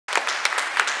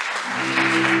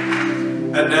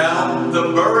And now,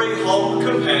 the Bury Home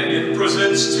Companion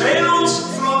presents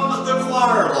Tales from the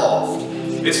Choir Loft.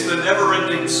 It's the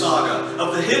never-ending saga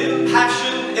of the hidden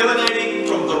passion emanating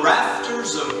from the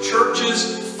rafters of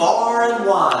churches far and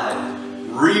wide.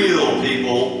 Real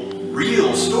people,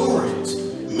 real stories.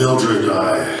 Mildred,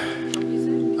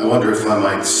 I wonder if I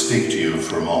might speak to you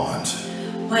for a moment.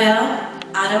 Well,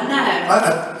 I don't know.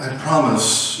 I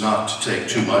promise not to take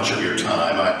too much of your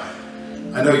time.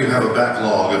 I know you have a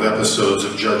backlog of episodes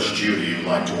of Judge Judy you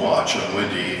like to watch on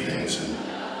windy evenings, and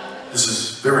this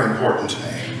is very important to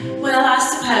me. Well, I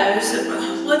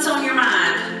suppose. What's on your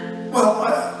mind? Well,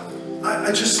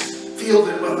 I just feel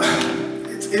that, well,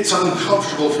 it's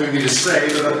uncomfortable for me to say,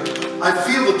 but I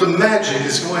feel that the magic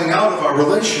is going out of our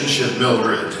relationship,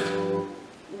 Mildred.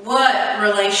 What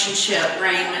relationship,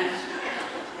 Raymond?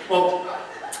 Well,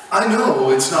 I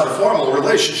know it's not a formal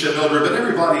relationship, Mildred, but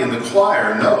everybody in the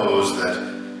choir knows that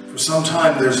for some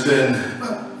time there's been,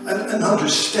 well, an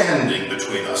understanding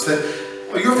between us, that,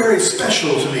 well, you're very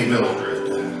special to me, Mildred.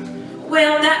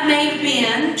 Well, that may have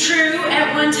been true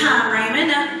at one time,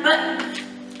 Raymond, but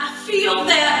I feel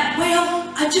that,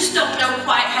 well, I just don't know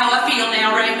quite how I feel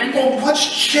now, Raymond. Well, what's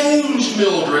changed,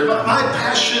 Mildred? My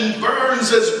passion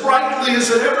burns as brightly as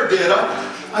it ever did.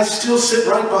 I still sit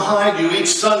right behind you each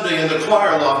Sunday in the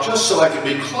choir loft just so I can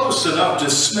be close enough to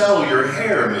smell your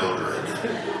hair, Mildred.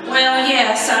 Well,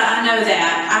 yes, I know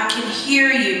that. I can hear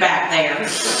you back there.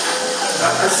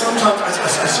 I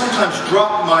sometimes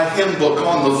drop my hymn book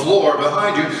on the floor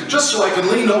behind you just so I can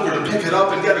lean over to pick it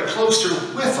up and get a closer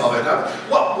whiff of it.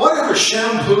 Whatever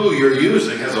shampoo you're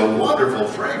using has a wonderful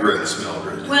fragrance,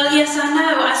 Mildred. Well, yes, I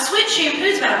know. I switched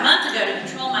shampoos about a month ago to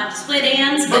control my split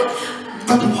ends, But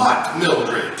what,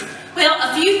 Mildred? well,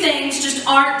 a few things just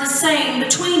aren't the same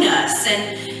between us,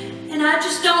 and I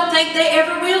just don't think they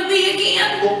ever will be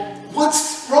again. Well,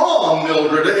 what's wrong,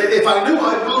 Mildred? If I knew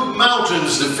I'd move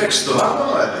mountains to fix them, I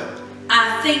would.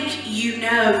 I think you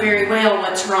know very well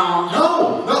what's wrong.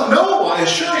 No, I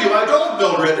assure you I don't,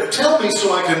 Mildred. Tell me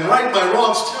so I can right my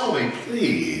wrongs. Tell me,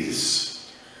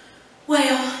 please.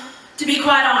 Well, to be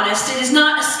quite honest, it has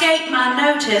not escaped my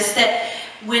notice that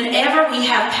whenever we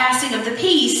have passing of the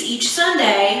peace each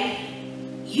Sunday,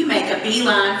 you make a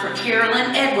beeline for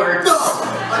Carolyn Edwards. No,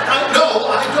 I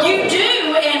don't. You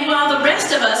do, and while the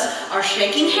rest of us are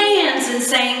shaking hands and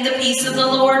saying the peace of the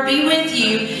Lord be with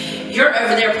you, you're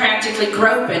over there practically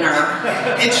groping her.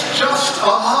 It's just a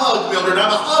hug, Mildred.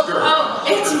 I'm a hugger. Oh,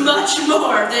 it's much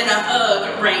more than a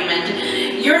hug, Raymond.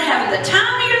 You're having the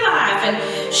time of your life,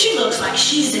 and she looks like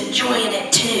she's enjoying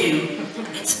it too.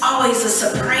 It's always the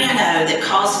soprano that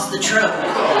causes the trouble.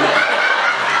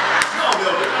 No,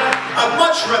 Mildred. I'd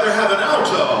much rather have an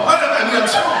alto. I mean, I'm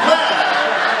so glad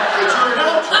that you're an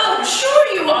alto. Oh, sure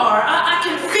you are. I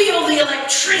can feel the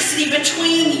electricity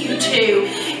between you two.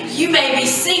 You may be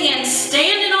singing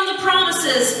Standing on the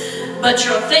Promises, but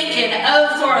you're thinking,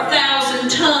 oh, for 1,000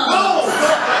 tongues. No,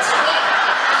 that's not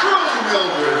true,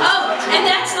 Mildred. Oh, and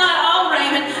that's not all,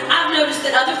 Raymond. I've noticed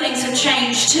that other things have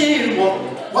changed too.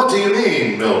 Well, what do you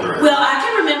mean, Mildred? Well, I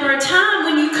can remember a time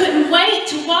when you couldn't wait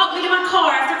to walk me to my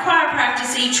car after choir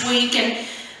practice each week, and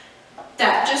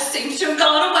that just seems to have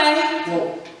gone away.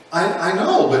 Well, I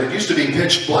know, but it used to be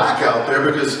pitch black out there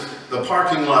because the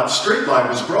parking lot street light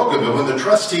was broken, but when the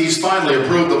trustees finally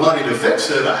approved the money to fix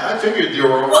it, I figured you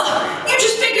were... Well, you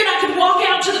just figured I could walk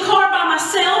out to the car by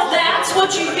myself? That's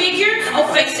what you figured? Oh,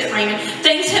 face it, Raymond,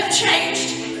 things have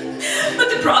changed. But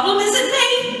the problem isn't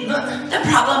me. The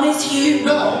problem is you.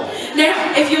 No.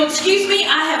 Now, if you'll excuse me,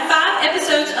 I have 5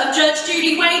 episodes of Judge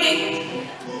Judy waiting.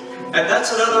 And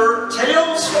that's another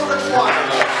Tales from the Choir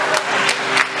Loft.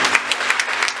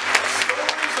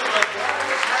 Stories of the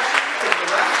passion from the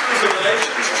rafters of the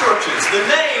nation's churches. The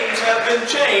names have been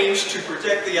changed to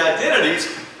protect the identities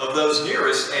of those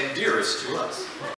nearest and dearest to us.